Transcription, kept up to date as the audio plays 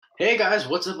Hey guys,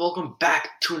 what's up? Welcome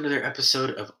back to another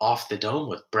episode of Off the Dome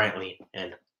with Brantley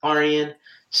and Arian.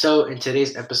 So, in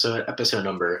today's episode, episode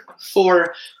number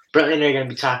 4, Brantley and I are going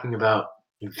to be talking about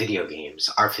video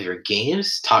games, our favorite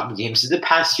games, top games of the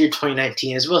past year,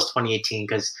 2019, as well as 2018,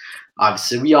 because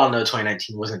obviously we all know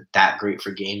 2019 wasn't that great for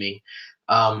gaming.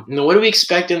 What do we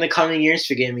expect in the coming years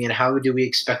for gaming, and how do we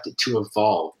expect it to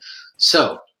evolve?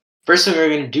 So, first thing we're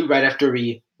going to do right after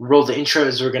we roll the intro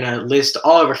is we're going to list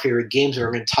all of our favorite games, and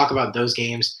we're going to talk about those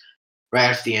games right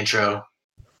after the intro.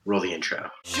 Roll the intro.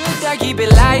 Should I keep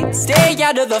it light? Stay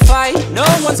out of the fight. No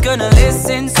one's gonna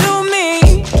listen to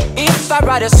me. If I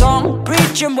write a song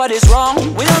preaching what is wrong,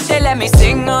 will they let me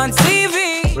sing on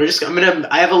TV?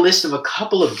 I have a list of a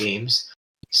couple of games.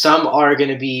 Some are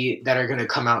going to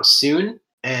come out soon,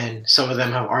 and most of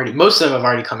them have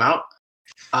already come out.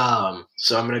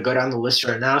 So I'm going to go down the list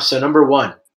right now. So number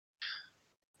 1,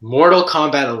 Mortal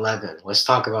Kombat 11. Let's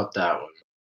talk about that one.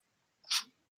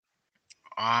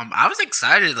 I was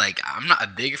excited. Like, I'm not a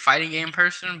big fighting game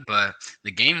person, but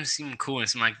the game seemed cool. And it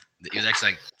seemed like it was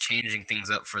actually like changing things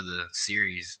up for the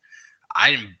series.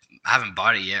 I haven't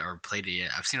bought it yet or played it yet.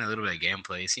 I've seen a little bit of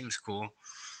gameplay. It seems cool.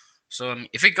 So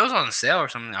if it goes on sale or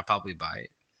something, I'll probably buy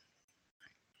it.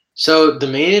 So the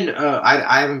main,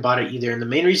 I haven't bought it either, and the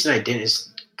main reason I didn't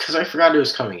is because I forgot it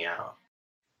was coming out.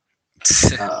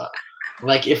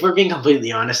 Like, if we're being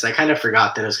completely honest, I kind of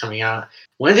forgot that it was coming out.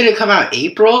 When did it come out?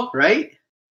 April, right?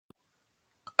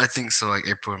 I think so, like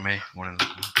April or May. One of them.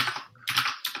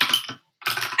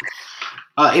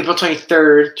 April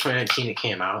 23rd, 2019, it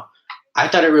came out. I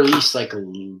thought it released like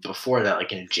before that,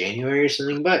 like in January or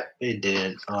something, but it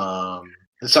didn't. And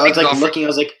so I was like looking, I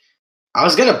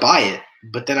was gonna buy it,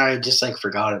 but then I just like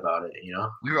forgot about it, you know?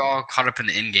 We were all caught up in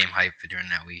the in-game hype during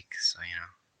that week, so you know.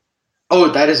 Oh,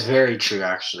 that is very true,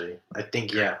 actually. I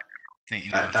think, yeah.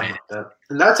 And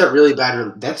that's a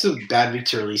bad week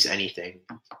to release anything.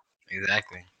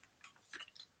 Exactly.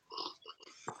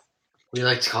 We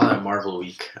like to call it Marvel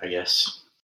Week, I guess.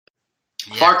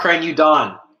 Yeah. Far Cry New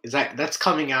Dawn. That's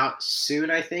coming out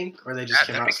soon, I think? Or they just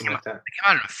came out, something like that? It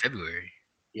came out in February.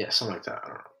 Yeah, something like that. I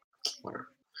don't know. Whatever.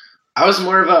 I was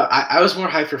more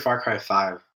hyped for Far Cry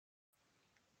 5.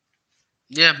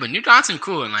 Yeah, but New Dawn's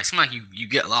cool, and like seem like you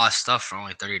get a lot of stuff for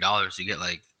only $30. You get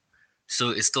like,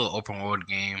 so it's still an open world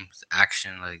game,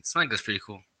 action, like it's like that's pretty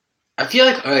cool. I feel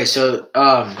like I feel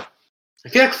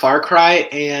like Far Cry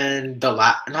and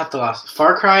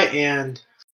Far Cry and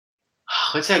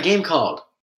what's that game called?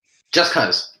 Just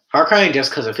Cause. Far Cry and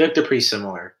Just Cause. I feel like they're pretty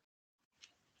similar.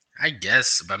 I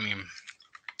guess, but I mean,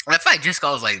 I feel like Just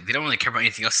Cause like they don't really care about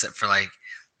anything else except for like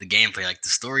the gameplay, like the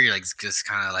story, like it's just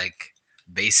kind of like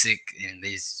basic, and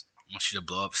they just want you to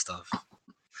blow up stuff.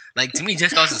 Like to me,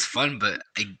 Just Cause is fun, but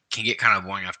it can get kind of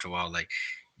boring after a while. Like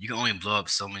you can only blow up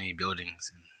so many buildings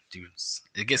and dudes.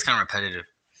 It gets kind of repetitive.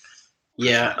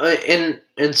 Yeah,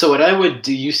 and so what I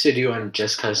used to do on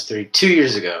Just Cause 3 2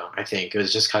 years ago, I think it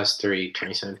was Just Cause 3,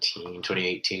 2017,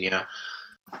 2018. Yeah,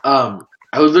 I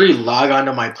would literally log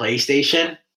onto my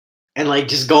PlayStation and like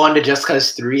just go on to Just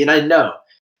Cause 3, and I know.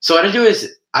 So what I do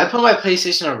is I put my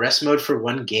PlayStation on rest mode for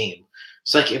one game.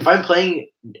 So like if I'm playing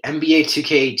NBA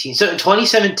 2K18, so in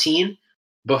 2017,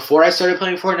 before I started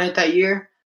playing Fortnite that year,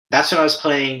 that's when I was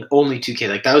playing only 2K.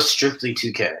 Like that was strictly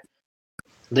 2K.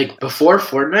 Like before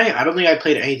Fortnite, I don't think I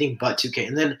played anything but 2K.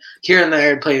 And then here and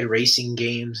there I played racing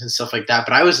games and stuff like that.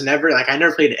 But I never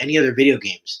played any other video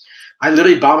games. I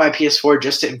literally bought my PS4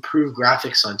 just to improve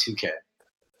graphics on 2K.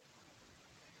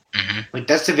 Mm-hmm. Like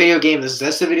that's the video game. That's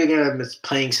the video game I've been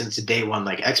playing since day one.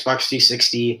 Like Xbox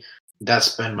 360,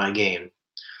 that's been my game.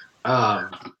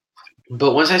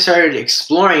 But once I started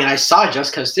exploring and I saw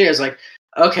Just Cause 3, I was like,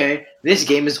 okay, this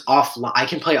game is offline. I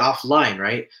can play offline,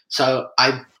 right? So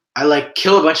I like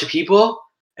kill a bunch of people,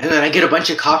 and then I get a bunch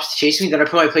of cops to chase me. Then I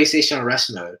put my PlayStation on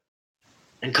rest mode,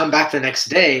 and come back the next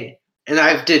day, and I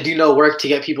have to do no work to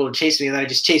get people to chase me. And then I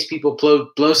just chase people,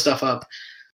 blow stuff up,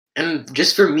 and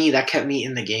just for me, that kept me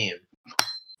in the game.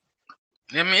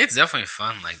 I mean, it's definitely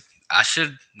fun. Like I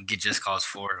should get Just Cause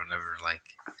 4 whenever. Like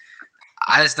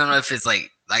I just don't know if it's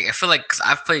like I feel like 'cause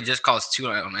I've played Just Cause 2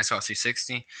 on Xbox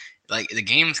 360. Like the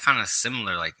game's kind of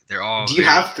similar. Like they're all. Do you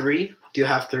have 3? Do you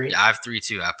have 3? Yeah, I have 3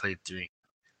 too. I played 3.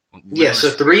 Yeah, so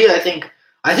 3, I think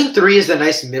 3 is the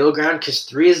nice middle ground because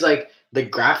 3 is like the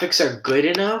graphics are good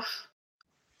enough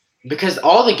because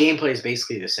all the gameplay is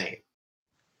basically the same,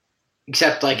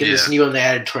 except like in this new one they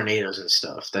added tornadoes and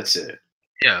stuff. That's it.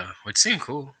 Yeah, which seemed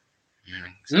cool.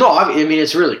 Yeah. No, I mean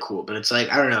it's really cool, but it's like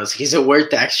I don't know. It's like, is it worth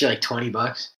the extra like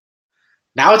 $20?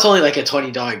 Now it's only like a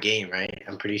 $20 game, right?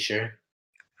 I'm pretty sure.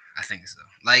 I think so.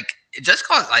 Like Just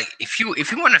Cause, like, if you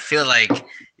want to feel like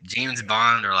James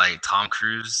Bond or like Tom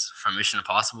Cruise from Mission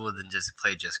Impossible, then just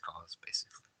play Just Cause,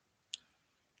 basically.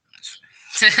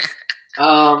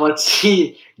 Let's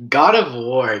see. God of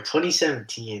War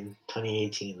 2017,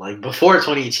 2018. Like before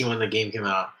 2018 when the game came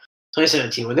out.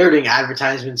 2017 when they were doing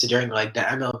advertisements during like the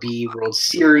MLB World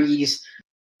Series,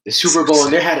 the Super Bowl,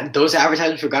 and they had those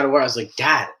advertisements for God of War. I was like,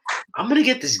 Dad, I'm gonna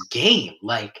get this game.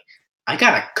 Like, I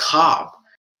got a cop.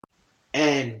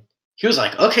 And he was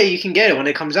like, okay, you can get it when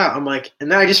it comes out. I'm like,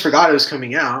 and then I just forgot it was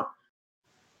coming out.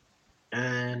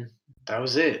 And that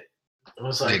was it. I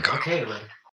was like, okay, like,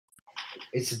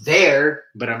 it's there,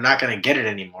 but I'm not going to get it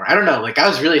anymore. I don't know. Like, I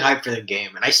was really hyped for the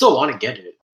game, and I still want to get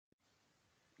it.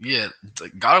 Yeah,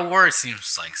 like God of War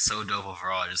seems like so dope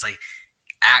overall. Just like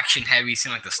action heavy,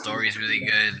 seems like the story is really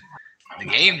good. The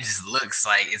game just looks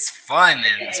like it's fun,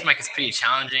 and it seems like it's pretty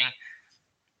challenging.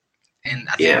 And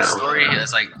I think the story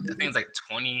is like, I think it's like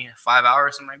 25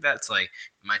 hours, something like that. So like,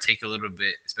 it might take a little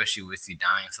bit, especially with you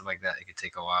dying and stuff like that. It could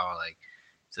take a while. Like,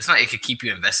 so it's not. It could keep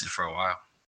you invested for a while.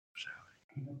 So.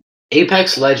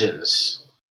 Apex Legends,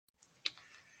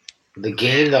 the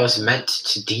game that was meant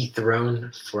to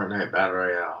dethrone Fortnite Battle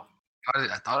Royale.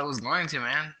 I thought it was going to,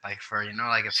 man. Like for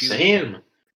like a few. Same.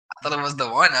 I thought it was the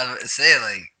one. I would say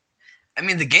like. I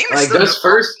mean, the game is like still those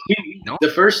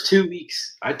the first 2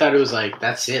 weeks. I thought it was like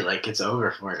that's it, like it's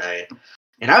over Fortnite.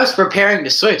 And I was preparing to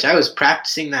switch. I was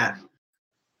practicing that.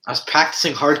 I was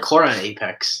practicing hardcore on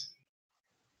Apex.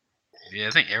 Yeah,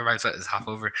 I think everybody's is hop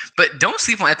over, but don't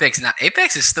sleep on Apex. Now,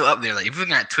 Apex is still up there. Like if you're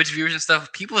looking at Twitch viewers and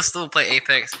stuff, people still play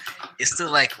Apex. It's still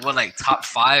like top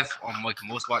 5 on like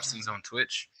most watched things on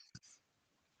Twitch.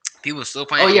 People still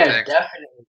playing. Oh yeah, Apex.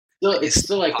 definitely. It's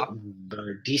still like a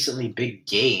decently big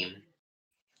game.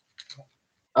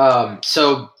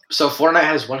 So Fortnite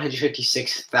has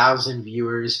 156,000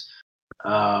 viewers.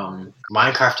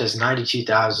 Minecraft has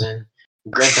 92,000.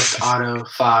 Grand Theft Auto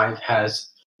 5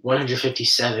 has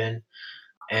 157,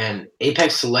 and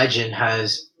Apex Legend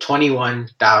has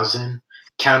 21,000.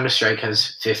 Counter-Strike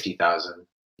has 50,000.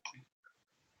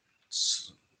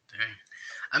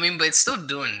 I mean, but it's still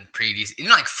doing pretty decent. It's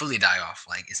not like fully die off.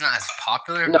 Like it's not as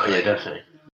popular. No, yeah, definitely.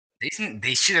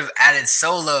 They should have added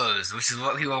solos, which is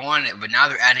what people wanted, but now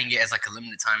they're adding it as like a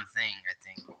limited time thing. I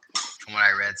think, from what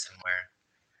I read somewhere,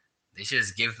 they should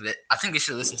just give it. I think they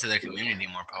should listen to their community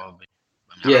more, probably.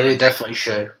 Yeah, they definitely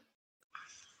should.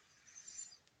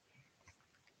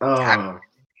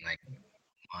 Like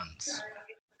months.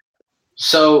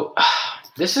 So,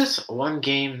 this is one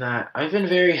game that I've been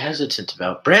very hesitant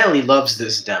about. Brantley loves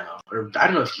this demo, or I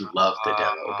don't know if you love the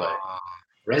demo, but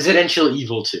Residential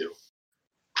Evil 2.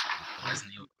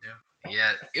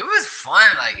 Yeah, it was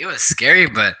fun. Like it was scary,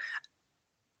 but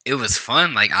it was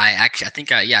fun. Like I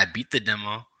beat the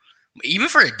demo. Even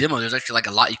for a demo, there's actually like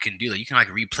a lot you can do. Like you can like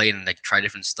replay it and like try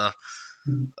different stuff.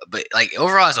 But like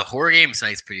overall, as a horror game,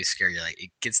 it's pretty scary. Like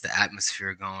it gets the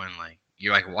atmosphere going. Like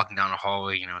you're like walking down a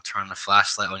hallway, turning the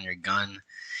flashlight on your gun,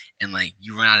 and like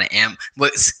you run out of ammo.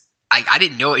 But I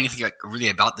didn't know anything like really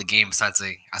about the game besides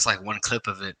like I saw like one clip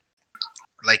of it.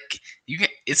 Like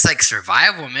it's like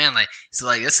survival, man. Like so,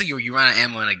 like let's say you run out of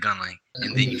ammo and a gun, like,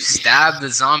 and then you stab the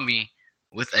zombie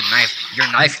with a knife. Your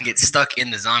knife can get stuck in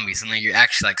the zombie, so then you're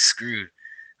actually like screwed.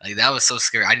 Like that was so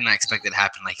scary. I did not expect it to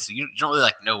happen. Like so, you don't really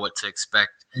like know what to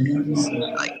expect. So,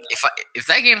 like if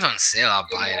that game's on sale, I'll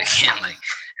buy it again. Like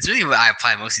it's really what I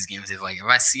apply most of these games. If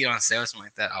I see it on sale or something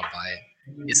like that, I'll buy it.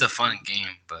 It's a fun game,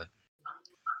 but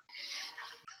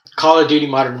Call of Duty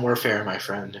Modern Warfare, my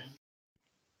friend.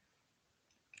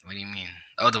 What do you mean?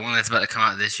 Oh, the one that's about to come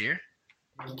out this year?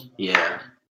 Yeah.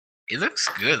 It looks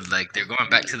good. Like they're going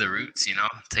back to the roots,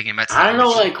 taking back to I don't know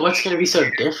like what's gonna be so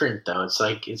different though. It's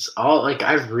like it's all like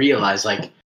I've realized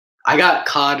like I got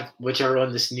COD, whichever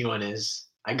one this new one is.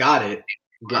 I got it.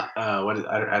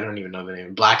 I don't even know the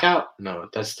name. Blackout? No,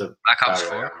 that's the Black Ops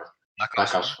 4.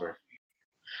 Black Ops 4.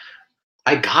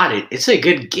 I got it. It's a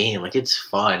good game. Like it's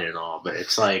fun and all, but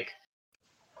it's like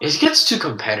it gets too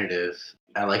competitive.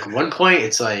 At like one point,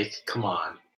 it's like, come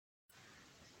on.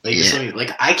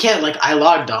 Like, I can't, like, I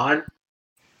logged on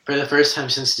for the first time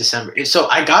since December. So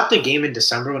I got the game in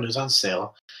December when it was on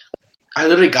sale. I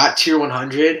literally got tier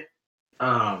 100,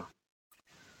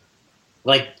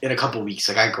 like, in a couple weeks.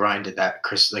 Like, I grinded that,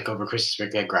 over Christmas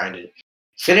break, I grinded.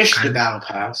 Finished the battle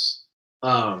pass.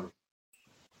 And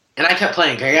I kept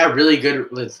playing. I got really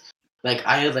good with, like,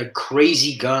 I had, like,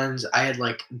 crazy guns. I had,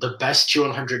 like, the best tier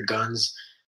 100 guns.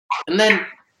 And then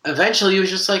eventually it was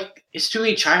just like, it's too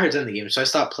many tryhards in the game, so I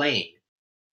stopped playing.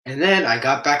 And then I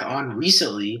got back on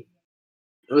recently.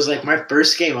 It was like my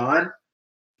first game on,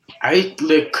 I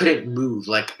like couldn't move.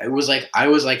 Like I was like I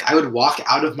would walk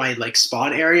out of my like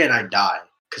spawn area and I'd die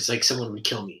because like someone would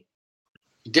kill me.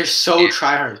 They're so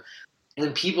tryhard,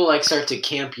 and people like start to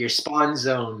camp your spawn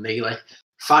zone. They like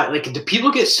fight. Like do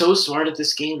people get so smart at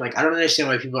this game? Like I don't understand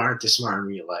why people aren't this smart in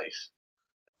real life.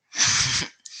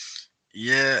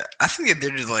 Yeah, I think that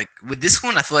they're just like with this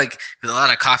one. I feel like with a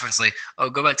lot of conference, like, oh,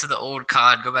 go back to the old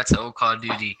COD, go back to old Call of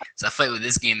Duty. So I feel like with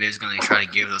this game, they're just gonna try to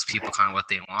give those people kind of what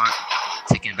they want,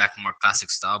 taking back a more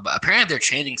classic style. But apparently, they're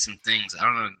changing some things. I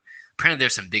don't know. Apparently,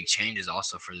 there's some big changes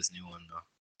also for this new one,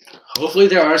 though. Hopefully,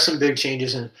 there are some big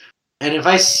changes, and if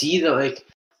I see that like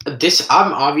this,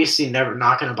 I'm obviously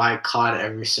not gonna buy COD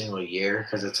every single year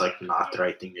because it's like not the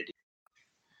right thing to do.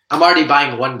 I'm already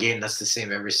buying one game that's the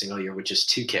same every single year, which is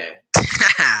 2K.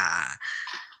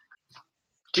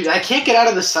 Dude, I can't get out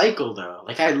of the cycle though.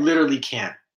 Like I literally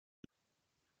can't.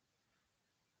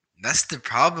 That's the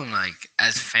problem. Like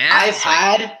as fans, I've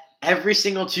had every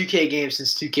single 2K game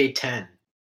since 2K10,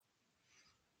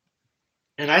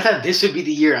 and I thought this would be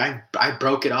the year I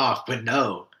broke it off, but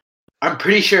no. I'm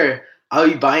pretty sure I'll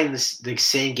be buying the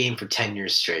same game for 10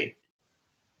 years straight.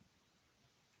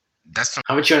 That's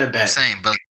how much you want to bet? Saying,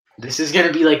 but this is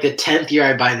gonna be like the 10th year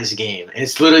I buy this game, and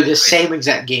it's literally the same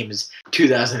exact game as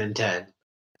 2010.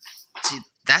 See,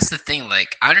 that's the thing.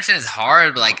 Like, I understand it's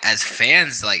hard, but like as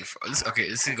fans, like,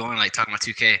 this is going like talking about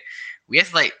 2K. We have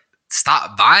to like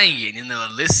stop buying it and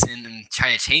then listen and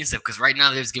try to change stuff because right now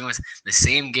they're just giving us the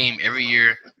same game every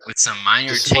year with some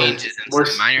minor changes and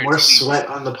some minor more sweat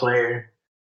on the player.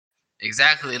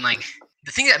 Exactly, and like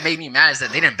the thing that made me mad is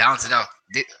that they didn't balance it out.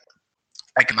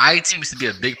 Like my team used to be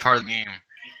a big part of the game.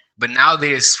 But now they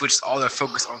just switched all their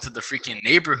focus onto the freaking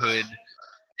neighborhood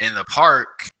and the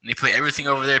park. And they put everything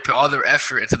over there, put all their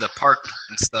effort into the park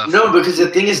and stuff. No, because the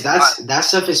thing is that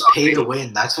stuff is pay to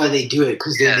win. That's why they do it,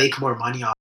 because they make more money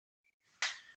off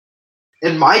it.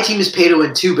 And my team is pay to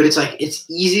win too, but it's like it's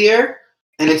easier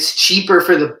and it's cheaper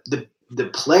for the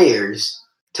players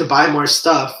to buy more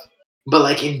stuff. But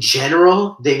like in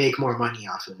general, they make more money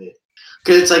off of it.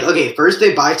 Because it's like, okay, first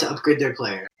they buy to upgrade their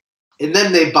player. And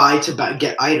then they buy to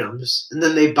get items, and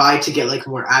then they buy to get like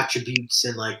more attributes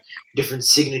and like different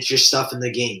signature stuff in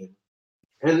the game.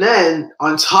 And then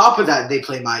on top of that, they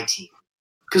play my team.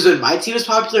 Because when my team was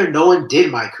popular, no one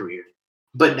did my career.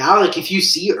 But now, like if you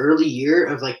see early year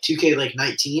of like 2K like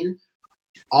 19,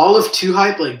 all of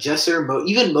 2Hype, like Jesser,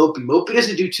 even Mopey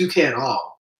doesn't do 2K at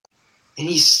all, and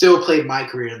he still played my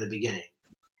career in the beginning,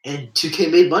 and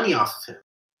 2K made money off of him.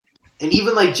 And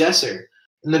even like Jesser.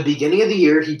 In the beginning of the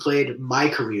year, he played my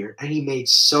career, and and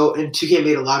 2K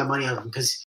made a lot of money on him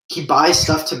because he buys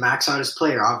stuff to max out his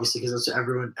player, obviously, because that's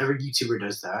what every YouTuber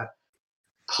does that.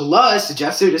 Plus,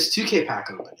 Jesser does 2K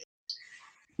pack opening.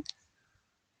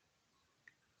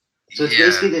 So it's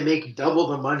basically they make double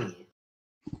the money.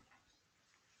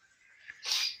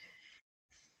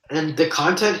 And the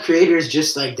content creators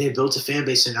just like they built a fan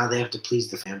base, so now they have to please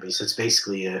the fan base. That's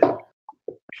basically it.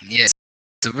 Yes.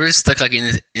 So we're stuck like in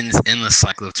this endless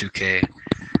cycle of 2K,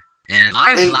 and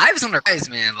live is on the rise,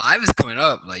 man. Live is coming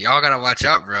up. Like y'all gotta watch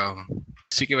out, bro.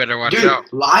 2K better watch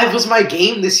out. Live was my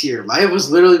game this year. Live was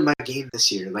literally my game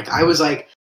this year. Like I was like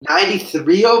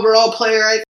 93 overall player.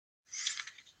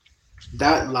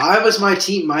 That Live was my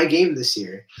game this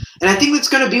year, and I think that's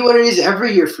gonna be what it is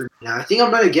every year for me. Now I think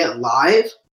I'm gonna get Live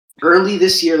early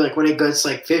this year, like when it gets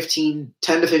like $10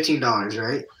 to $15,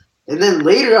 right? And then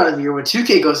later on in the year, when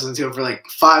 2K goes into it for like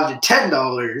 $5 to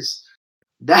 $10,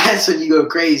 that's when you go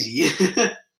crazy.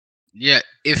 Yeah,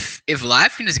 if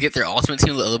Live can just get their ultimate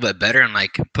team a little bit better and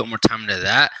like put more time into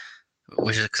that,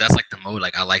 which is because that's like the mode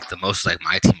like I like the most, like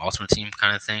my team ultimate team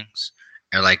kind of things,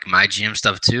 or like my GM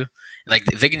stuff too.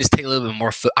 Like if they can just take a little bit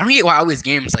more. I don't get why all these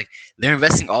games like they're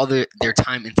investing all their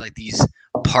time into like these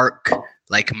park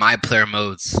like my player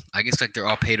modes. I guess like they're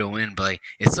all pay to win, but like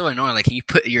it's so annoying. Like can you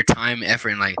put your time,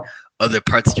 effort in like other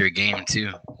parts of your game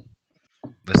too,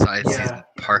 besides these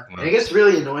park modes? It gets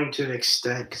really annoying to an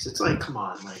extent because it's like, come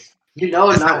on, like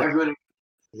not everyone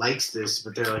likes this,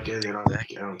 but they're like, I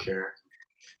don't care.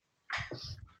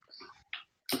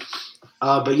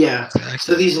 But yeah,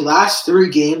 so these last 3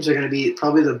 games are going to be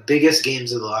probably the biggest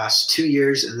games of the last 2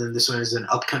 years, and then this one is an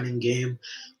upcoming game.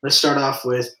 Let's start off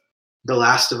with The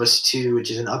Last of Us 2,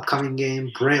 which is an upcoming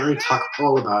game. Brantley, talk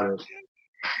all about it.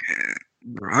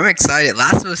 Bro, I'm excited.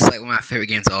 Last of Us is like one of my favorite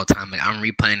games of all time. Like I'm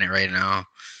replaying it right now.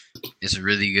 It's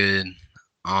really good.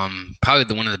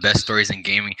 Probably one of the best stories in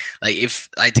gaming. Like if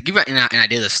like to give you an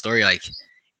idea of the story, like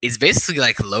it's basically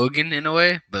like Logan in a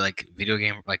way, but like video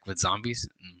game like with zombies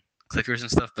and clickers and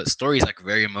stuff. But story is like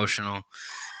very emotional.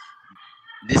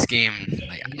 This game,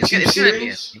 like it's gonna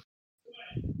be.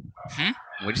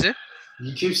 What'd you say?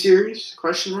 YouTube series?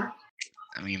 Question mark.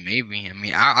 I mean, maybe. I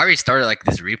mean, I already started like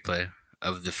this replay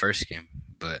of the first game,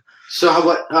 but So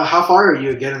how far are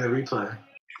you getting the replay?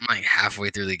 I'm like halfway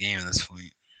through the game at this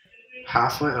point.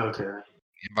 Halfway. Okay.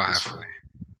 About That's halfway. fine.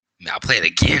 I mean, I'll play it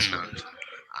again.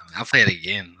 I'll play it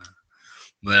again.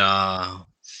 But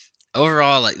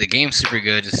overall, like the game's super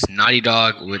good. It's Naughty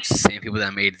Dog, which is the same people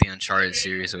that made the Uncharted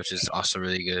series, which is also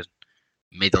really good.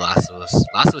 Made The Last of Us.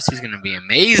 Last of Us 2 is gonna be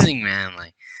amazing, man.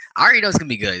 Like I already know it's gonna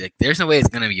be good. Like there's no way it's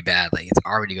gonna be bad. Like it's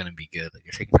already gonna be good. Like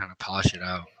you're taking time to polish it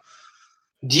out.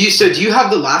 Do you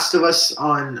have The Last of Us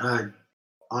on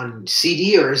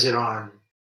CD or is it on?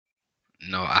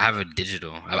 No, I have a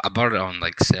digital. I bought it on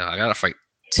like sale. I got it for like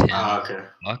 $10. Okay.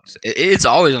 It's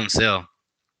always on sale,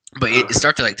 but it Okay.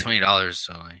 starts at like $20.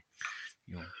 So like,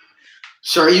 you know.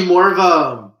 So are you more of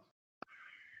a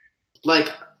like?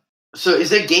 So is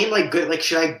the game like good? Like,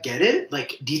 should I get it?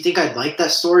 Like, do you think I'd like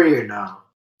that story or no?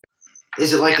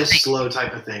 Is it like Yeah, a slow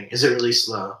type of thing? Is it really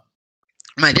slow?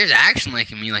 Like there's action,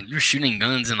 like I mean, like you're shooting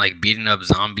guns and like beating up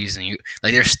zombies, and you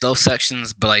like there's stealth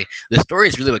sections, but like the story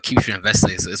is really what keeps you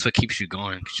invested. So it's what keeps you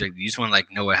going because you just want to like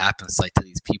know what happens like to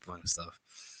these people and stuff.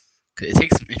 'Cause it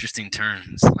takes some interesting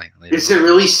turns. Like later Is it on.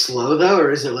 really slow though,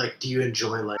 or is it like? Do you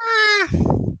enjoy Eh,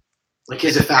 like?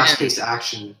 Is it fast paced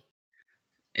action?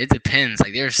 It depends.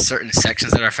 Like there's certain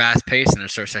sections that are fast paced, and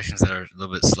there's certain sections that are a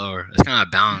little bit slower. It's kind of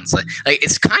a balance. Like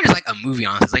it's kind of like a movie.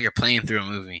 Honestly, it's like you're playing through a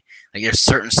movie. Like there's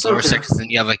certain slower Okay. sections, and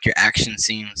you have like your action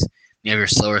scenes. You have your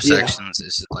slower Yeah. sections.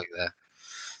 It's just like that.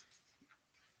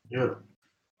 Yeah.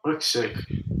 Looks sick.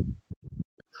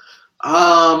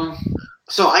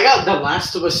 So I got The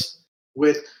Last of Us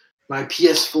with my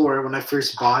PS4 when I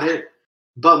first bought it,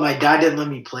 but my dad didn't let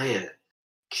me play it.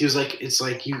 He was like, "It's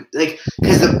like you like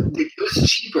because it was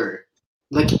cheaper.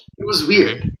 Like it was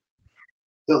weird.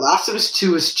 The Last of Us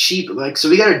 2 was cheap. Like so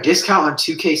we got a discount on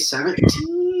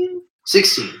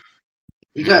 2K16.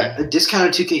 You got a discount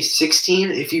on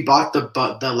 2K16 if you bought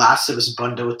the Last of Us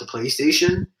bundle with the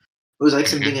PlayStation. It was like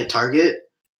something at Target.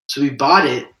 So we bought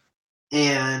it,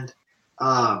 and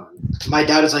my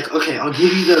dad was like, "Okay, I'll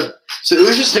give you the." So it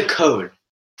was just a code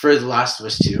for The Last of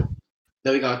Us 2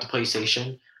 that we got with the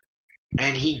PlayStation,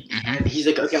 and he's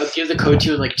like, "Okay, I'll give the code to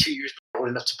you in like 2 years old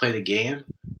enough to play the game."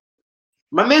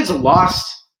 My man's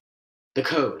lost the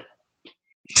code,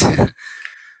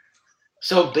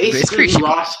 so basically we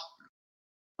lost.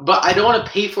 But I don't want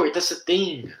to pay for it. That's the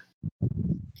thing.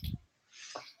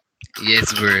 Yeah,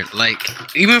 it's weird. Like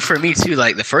even for me too.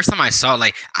 Like the first time I saw,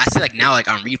 like I see, like now, like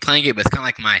I'm replaying it, but it's kind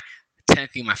of like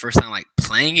technically my first time like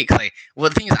playing it. Cause like, well,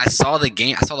 the thing is, I saw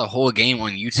the whole game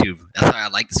on YouTube. That's why I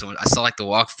liked it so much. I saw like the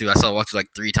walkthrough. I saw the walkthrough like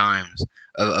 3 times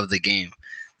of the game.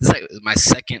 It's like my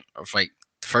second or like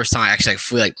the first time I actually like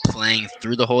fully like playing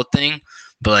through the whole thing.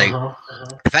 But like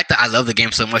the fact that I love the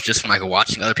game so much just from like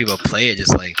watching other people play it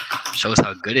just like shows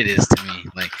how good it is to me.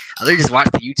 Like I literally just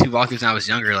watched the YouTube walkthroughs when I was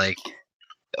younger, like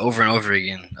over and over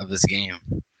again of this game.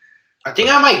 I think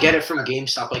I might get it from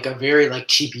GameStop, like a very like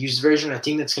cheap used version. I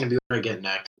think that's gonna be what I get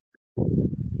next.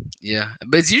 Yeah,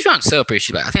 but it's usually on sale pretty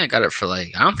cheap. Like, I think I got it for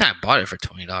like I don't think I bought it for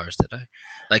 $20, did I?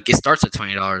 Like it starts at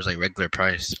 $20 like regular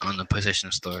price on the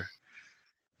PlayStation Store.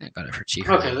 I got it for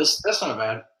cheaper. Okay, that's not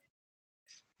bad.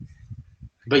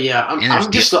 But yeah,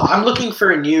 I'm looking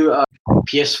for a new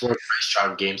PS4 price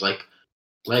drop games like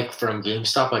from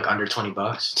GameStop, like under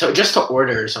 $20, just to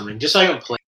order or something, just so I can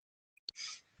play.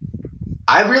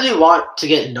 I really want to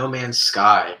get No Man's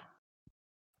Sky.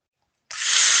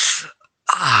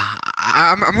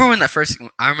 I remember when that first.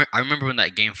 I remember when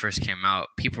that game first came out.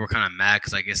 People were kind of mad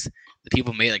because I guess the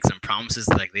people made like some promises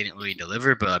that like they didn't really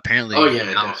deliver. But apparently, Oh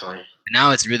yeah, definitely.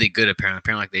 now it's really good.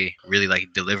 Apparently, like they really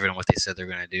like delivered on what they said they're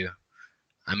gonna do.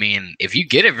 I mean, if you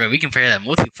get it, bro, we can play that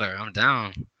multiplayer. I'm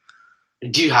down.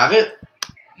 Do you have it?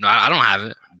 No, I don't have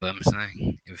it, but I'm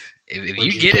saying if Would you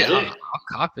you get it, get it? I'll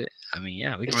cop it. I mean,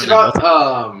 yeah, we can It's run that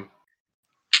about multiplayer.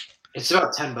 it's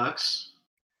about $10.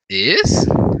 It is?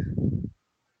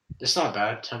 It's not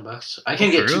bad, $10. I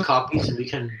can get For 2 real? copies, and you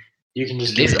can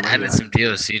just They give just me added money. some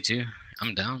DLC too.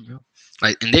 I'm down, bro.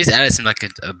 Like, and they just added some like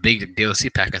a big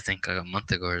DLC pack. I think like a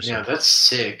month ago or so. Yeah, that's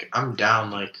sick. I'm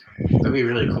down. Like that'd be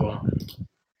really cool.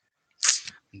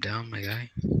 I'm down, my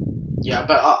guy. Yeah,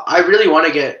 but I really want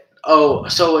to get. Oh,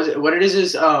 so what it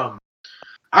is I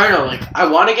don't know. Like I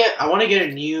want to get a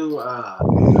new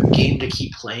game to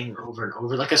keep playing over and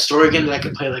over, like a story game that I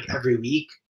can play like every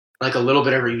week, like a little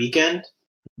bit every weekend.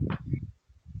 I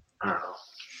don't know.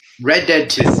 Red Dead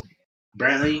 2.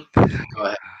 Brantley, go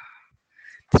ahead.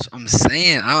 That's what I'm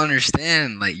saying. I don't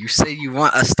understand. Like you say you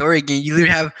want a story game, you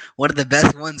literally have one of the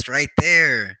best ones right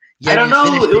there. You I don't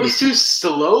haven't know. finished It was too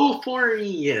slow for me.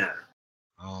 Yeah.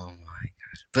 Oh my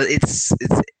gosh! But it's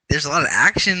there's a lot of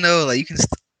action though. Like you can.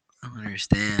 I don't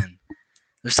understand.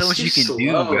 There's so It's much too you can do,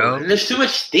 slow, bro. and there's too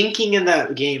much thinking in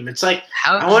that game. It's like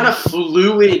How I do want a you?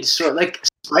 fluid story. Like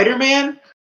Spider-Man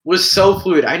was so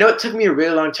fluid. I know it took me a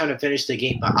really long time to finish the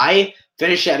game, but I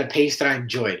finished it at a pace that I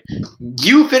enjoyed.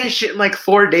 You finished it in like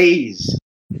 4 days.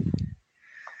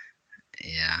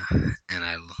 Yeah, and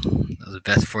that was the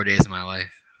best 4 days of my life.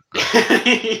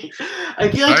 I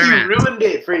feel like you Spider-Man. ruined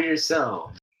it for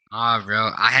yourself. Oh,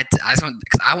 bro, I just want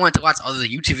because I wanted to watch all the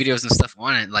YouTube videos and stuff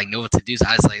on it, like know what to do. So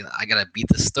I was like, I gotta beat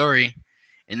the story,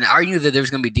 and I already knew that there was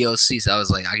gonna be DLC. So I was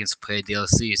like, I can just play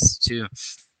DLCs too,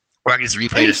 or I can just And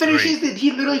replay the story.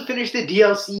 he literally finished the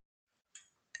DLC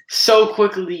so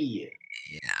quickly.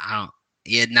 Yeah, I don't.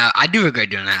 Yeah, now I do regret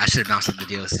doing that. I should have bounced up the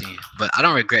DLC, but I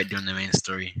don't regret doing the main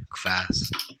story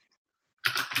fast.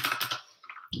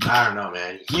 I don't know,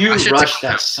 man. You I should rushed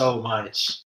take- that so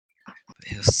much.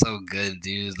 It was so good,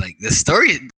 dude. Like the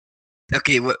story.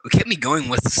 Okay, what kept me going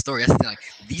was the story. That's the thing, like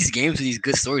these games with these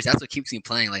good stories. That's what keeps me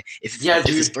playing. Like if Yeah, if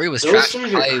dude. the story was Those trash,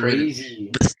 stories I are would. crazy.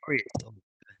 But the story is so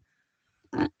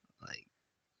good. Like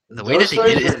the way Those that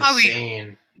they did it, stories it's are probably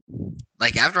insane.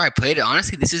 like after I played it.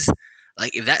 Honestly, this is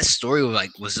like if that story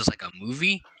was just like a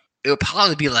movie, it would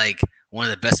probably be like one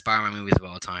of the best Spider-Man movies of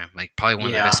all time. Like probably one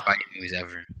of the best Spider-Man movies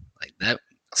ever. Like that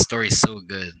story is so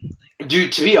good.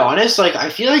 Dude, to be honest, like I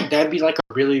feel like that'd be like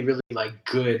a really, really like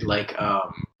good like I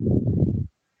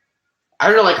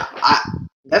don't know, like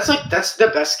that's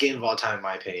the best game of all time in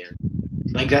my opinion.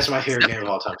 Like that's my favorite game of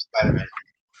all time, Spider-Man.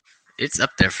 It's up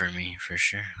there for me for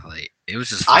sure. Like it was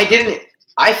just.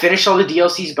 I finished all the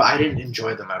DLCs, but I didn't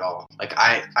enjoy them at all. Like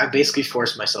I basically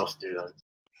forced myself through them.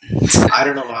 I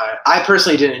don't know why. I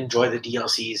personally didn't enjoy the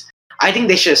DLCs. I think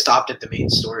they should have stopped at the main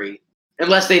story,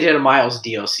 unless they did a Miles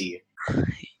DLC.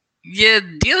 Yeah,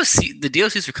 the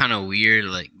DLCs were kind of weird.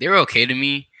 Like they were okay to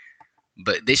me,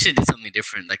 but they should do something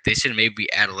different. Like they should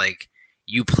maybe add like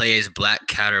you play as Black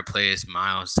Cat or play as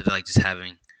Miles instead of like just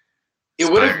having. It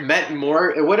would have meant more.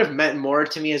 It would have meant more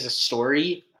to me as a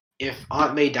story if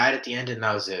Aunt May died at the end and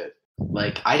that was it.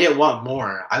 Like I didn't want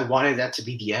more. I wanted that to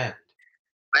be the end.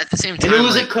 At the same time, And it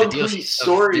was like, a complete the DLC stuff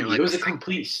story. didn't, like, It was a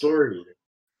complete story.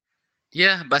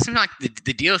 Yeah, but it seemed like the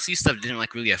DLC stuff didn't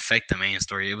like really affect the main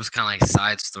story. It was kind of like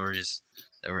side stories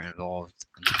that were involved.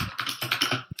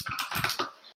 I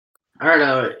don't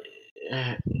know.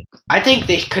 I think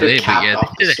they could have capped yeah,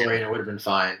 off the story and it would have been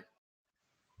fine.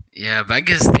 Yeah, but I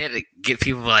guess they had to get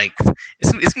people like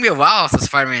it's gonna be a while after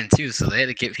Spider-Man 2, so they had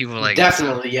to get people like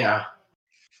Definitely, yeah.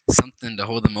 something to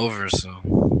hold them over.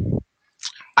 So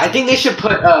I think they should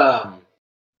put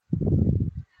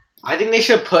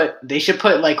they should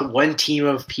put like one team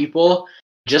of people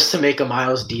just to make a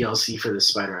Miles DLC for the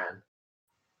Spider-Man.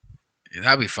 yeah,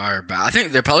 that'd be fire. But I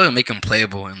think they're probably gonna make him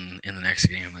playable in the next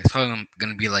game. Like it's probably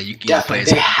gonna be like you can play.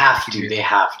 Definitely, they have to. They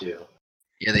have to.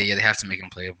 Yeah, they have to make him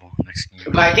playable next game.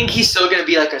 But I think he's still gonna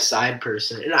be like a side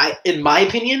person. And in my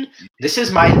opinion, this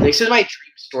is my dream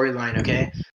storyline.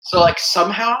 Okay, so like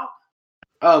somehow,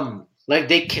 like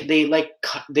they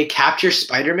capture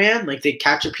Spider-Man, like they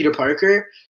capture Peter Parker,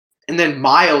 and then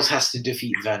Miles has to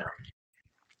defeat Venom.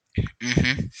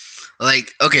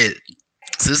 Like okay,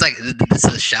 so it's like this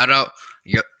is a shout out.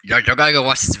 Y'all gotta go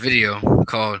watch this video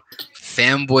called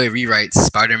Fanboy Rewrites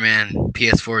Spider-Man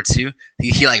PS4 2.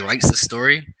 He like writes the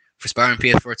story for Spider-Man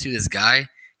PS4 2. This guy,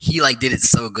 he like did it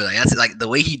so good. Like that's like the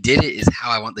way he did it is how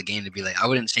I want the game to be. Like I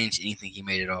wouldn't change anything he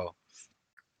made at all.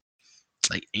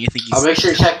 Like anything. I'll make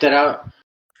sure to check that out.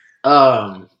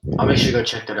 I'll make sure to go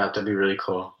check that out. That'd be really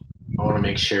cool. I want to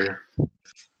make sure.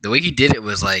 The way he did it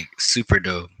was like super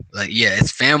dope. Like yeah,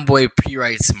 it's Fanboy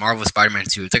Pre-writes Marvel Spider-Man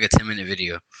 2. It's like a 10-minute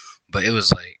video, but it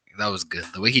was like that was good.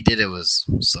 The way he did it was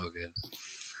so good.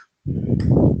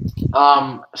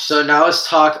 So now let's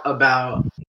talk about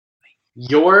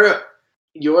your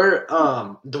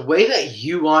the way that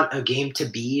you want a game to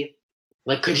be.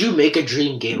 Like, could you make a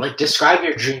dream game? Like, describe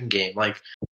your dream game. Like,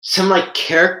 some like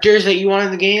characters that you want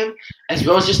in the game, as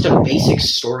well as just a basic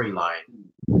storyline.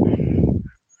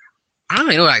 I don't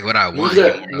really know like what I want.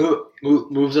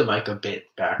 Move the mic a bit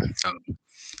back. So,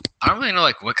 I don't really know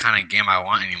like what kind of game I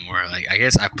want anymore. Like I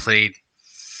guess I played.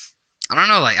 I don't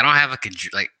know. Like I don't have like a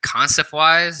like concept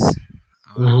wise.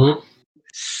 I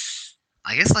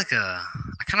guess like I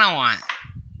kind of want.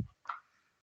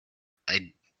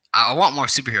 I want more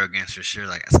superhero games for sure.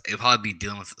 Like it'll probably be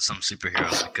dealing with some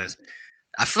superheroes because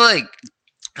I feel like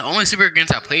the only superhero games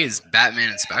I play is Batman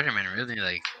and Spider-Man. Really,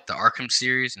 like the Arkham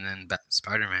series and then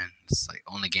Spider-Man. It's like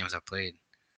only games I played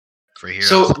for heroes.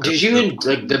 So did you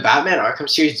like the Batman Arkham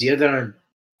series? Do you have that on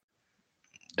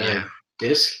yeah.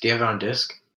 disc? Do you have it on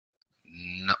disc?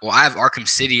 No, well, I have Arkham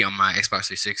City on my Xbox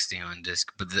 360 on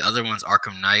disc, but the other one's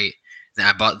Arkham Knight. Then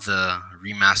I bought the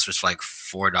remasters for like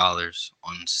 $4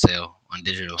 on sale on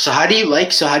digital. So how do you like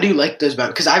those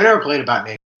Batman? Because I've never played a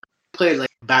Batman. I played like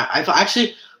I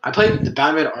played the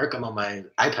Batman Arkham on my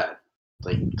iPad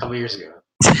like a couple years ago.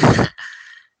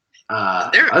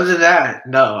 Other than that,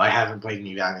 no, I haven't played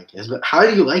any Batman games. But how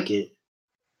do you like it?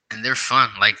 And they're fun.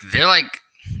 Like they're like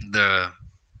the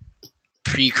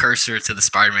precursor to the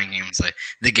Spider-Man games. Like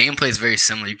the gameplay is very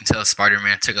similar. You can tell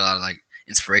Spider-Man took a lot of like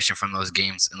inspiration from those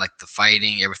games and like the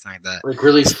fighting, everything like that. Like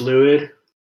really fluid.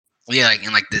 Yeah, like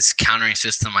and like this countering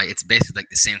system, like it's basically like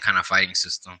the same kind of fighting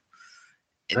system.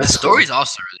 And That's the story's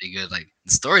also really good. Like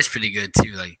the story's pretty good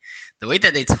too. Like the way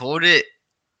that they told it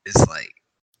is like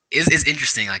is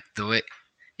interesting. Like the way,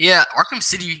 yeah, Arkham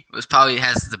City probably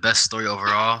has the best story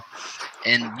overall,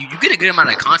 and you get a good amount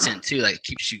of content too. Like it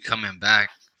keeps you coming back.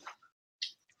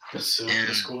 That's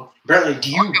cool. Bradley,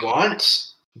 do you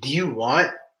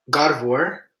want God of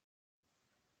War?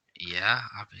 Yeah,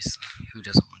 obviously. Who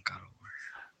doesn't want God of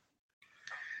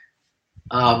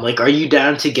War? Like, are you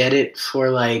down to get it for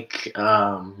like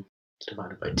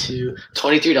divided by two,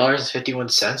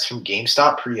 $23.51 from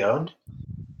GameStop pre-owned?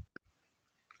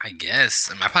 I guess.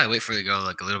 I mean, I probably wait for it to go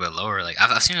like a little bit lower. Like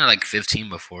I've seen it like 15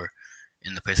 before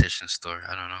in the PlayStation Store.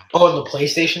 I don't know. Oh, in the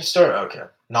PlayStation Store? Okay.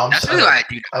 No, That's really what I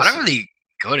do. I don't really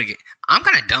go to. I'm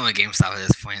kind of done with GameStop at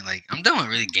this point. Like I'm done with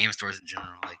really game stores in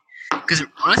general. Like because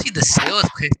honestly, the sales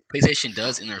PlayStation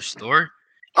does in their store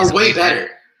are way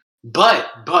better. But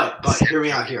hear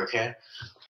me out here, okay?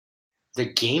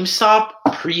 The GameStop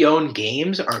pre-owned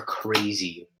games are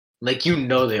crazy. Like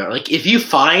they are. Like if you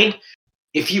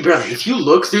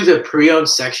look through the pre-owned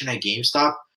section at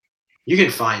GameStop, you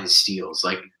can find steals,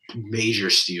 like major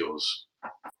steals.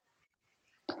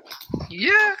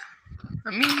 Yeah.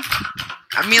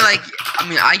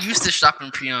 I used to shop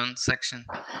in pre-owned section,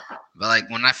 but like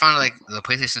when I found like the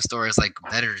PlayStation Store is like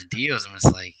better deals, and it's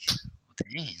like,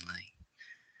 dang, like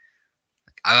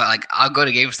I'll go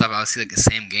to GameStop, I'll see like the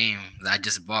same game that I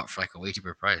just bought for like a way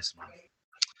cheaper price.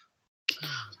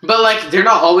 But like they're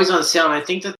not always on sale, and I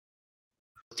think that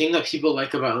the thing that people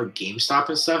like about like GameStop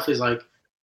and stuff is like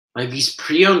these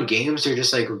pre-owned games are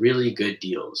just like really good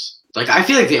deals. Like I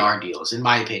feel like they are deals, in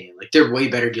my opinion. Like they're way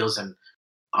better deals than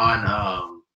on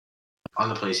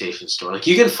the PlayStation Store. Like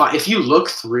you can find, if you look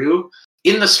through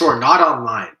in the store, not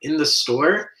online, in the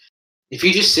store, if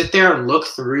you just sit there and look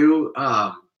through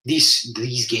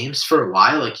these games for a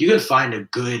while, like you can find a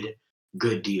good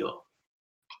deal.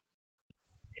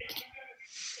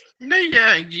 No,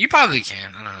 yeah, you probably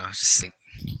can. I don't know. Just like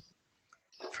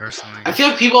personally, I feel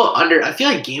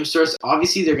like game stores,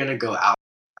 obviously they're gonna go out.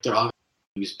 They're all gonna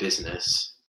lose business.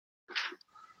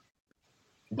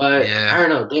 But yeah. I don't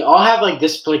know. They all have like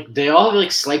this, like they all have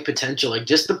like slight potential. Like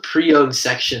just the pre-owned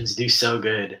sections do so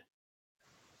good.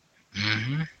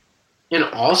 Mm-hmm. And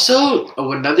also,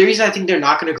 another reason I think they're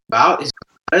not going to go out is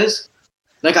because,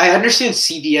 like, I understand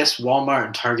CVS, Walmart,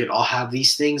 and Target all have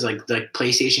these things, like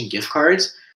PlayStation gift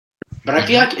cards. But I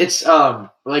feel like it's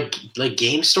like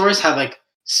game stores have like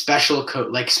special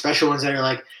special ones that are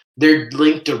like they're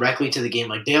linked directly to the game.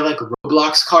 Like they have like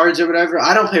Roblox cards or whatever.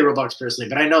 I don't play Roblox personally,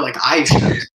 but I know like I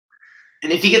should.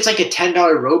 And if he gets like a $10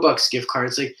 Robux gift card,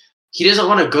 it's like he doesn't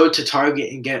want to go to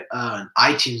Target and get an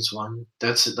iTunes one.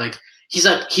 That's like he's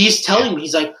telling me,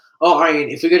 he's like, oh, Ryan,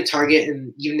 if we go to Target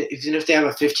and even if they have a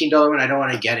 $15 one, I don't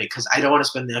want to get it because I don't want to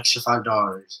spend the extra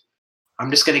 $5.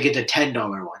 I'm just gonna get the $10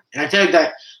 one. And I feel like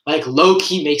that like low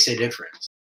key makes a difference.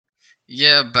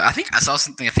 Yeah, but I think I saw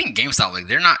something. I think GameStop, like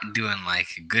they're not doing like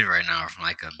good right now from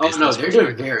like a business. Oh no, they're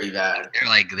doing very bad.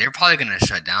 They're probably gonna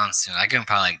shut down soon. I give them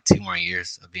probably like 2 more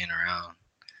years of being around.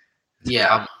 It's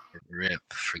yeah, rip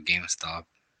for GameStop.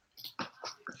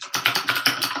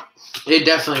 It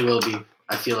definitely will be.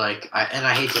 I feel like,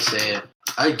 I hate to say it,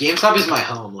 GameStop is my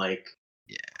home. Like,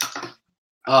 yeah.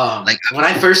 When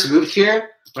I first moved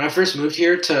here, I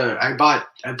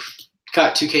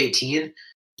got 2K18.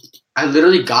 I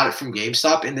literally got it from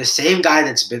GameStop, and the same guy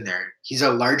that's been there. He's a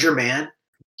larger man.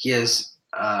 He has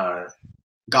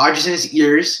gouges in his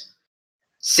ears.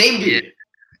 Same dude.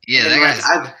 Yeah,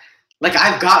 that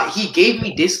guy's... he gave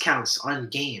me discounts on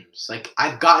games. Like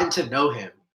I've gotten to know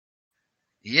him.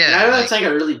 Yeah. And I know that's like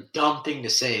a really dumb thing to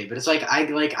say, but it's like I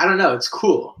don't know, it's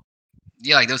cool.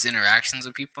 Yeah, like those interactions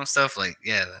with people and stuff, like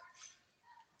yeah.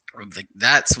 Like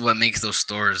that's what makes those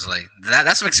stores like that.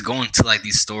 That's what makes going to like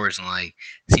these stores and like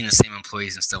seeing the same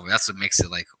employees and stuff. That's what makes it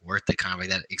like worth it, kind of like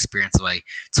that experience of like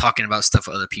talking about stuff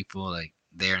with other people like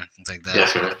there and things like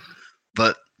that. Yeah.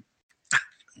 But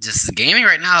just the gaming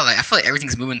right now, like I feel like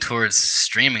everything's moving towards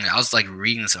streaming. I was like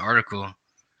reading this article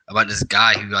about this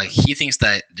guy who like he thinks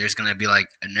that there's gonna be like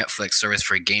a Netflix service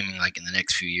for gaming like in the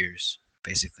next few years,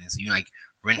 basically. So you like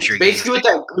rent your Basically,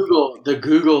 games. what the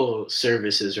Google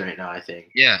services right now, I think.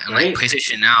 Yeah, and right? like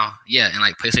PlayStation Now,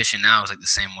 PlayStation Now is like the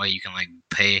same way. You can like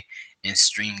pay and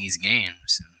stream these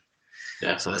games.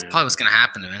 Yeah, So that's probably what's gonna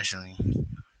happen eventually.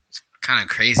 It's kind of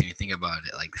crazy when you think about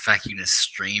it. Like the fact you can just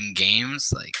stream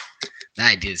games, like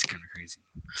that idea is kind of crazy.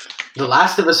 The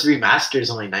Last of Us Remastered is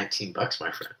only $19,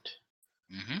 my friend.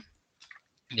 Mm-hmm.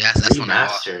 Yeah, that's what I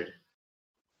bought. Remastered.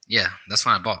 Yeah, that's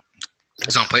what I bought.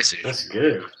 It's on PlayStation. That's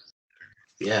good.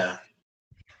 Yeah.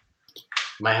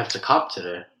 Might have to cop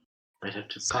today. Might have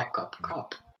to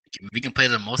cop. We can play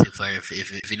the multiplayer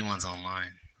if anyone's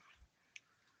online.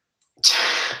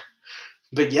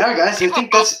 But yeah, guys, I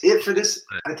think that's it for this.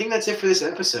 I think that's it for this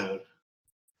episode.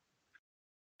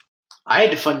 I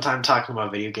had a fun time talking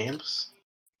about video games.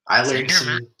 I learned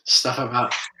some stuff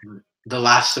about The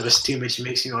Last of Us 2, which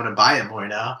makes me want to buy it more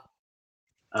now.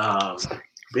 But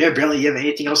yeah, Bradley, you have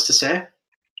anything else to say?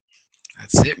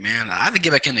 That's it, man. I have to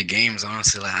get back into games,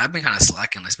 honestly. Like I've been kind of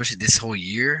slacking, especially this whole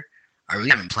year. I really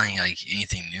haven't been playing like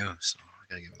anything new, so I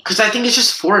gotta get. Because I think it's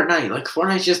just Fortnite. Like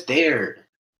Fortnite's just there.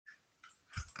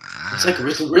 It's like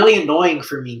it's really annoying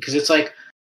for me because it's like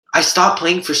I stopped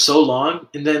playing for so long,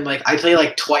 and then like I play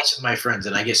like twice with my friends,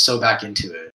 and I get so back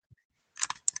into it.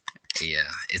 Yeah,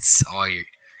 it's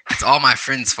all my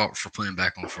friends' fault for playing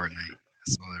back on Fortnite.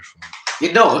 That's all their fault.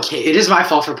 You know, okay, it is my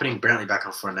fault for putting Brantley back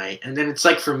on Fortnite, and then it's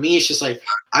like for me, it's just like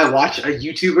I watch a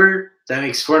YouTuber that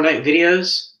makes Fortnite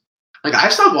videos. Like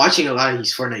I've stopped watching a lot of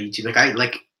these Fortnite YouTube.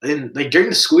 Like during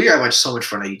the school year, I watched so much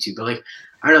Fortnite YouTube, but like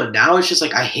I don't know. Now it's just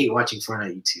like I hate watching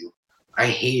Fortnite YouTube. I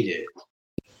hate it.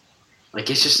 Like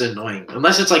it's just annoying.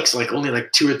 Unless it's like only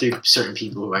like 2 or 3 certain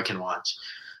people who I can watch.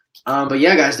 But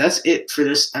yeah, guys, that's it for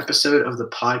this episode of the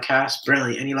podcast.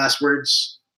 Brantley, any last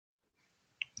words?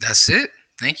 That's it.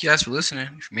 Thank you guys for listening.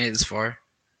 If you made it this far.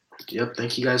 Yep.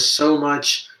 Thank you guys so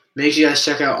much. Make sure you guys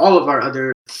check out all of our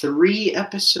other 3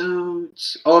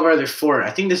 episodes. All of our other 4. I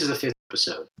think this is the 5th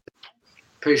episode.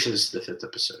 Pretty sure this is the 5th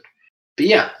episode. But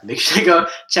yeah, make sure to go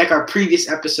check our previous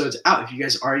episodes out if you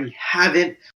guys already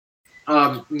haven't.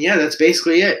 Yeah, that's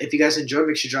basically it. If you guys enjoyed,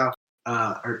 make sure to drop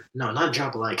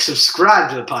a like, subscribe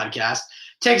to the podcast.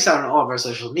 Check us out on all of our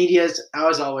social medias.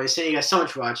 As always, thank you guys so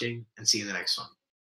much for watching, and see you in the next one.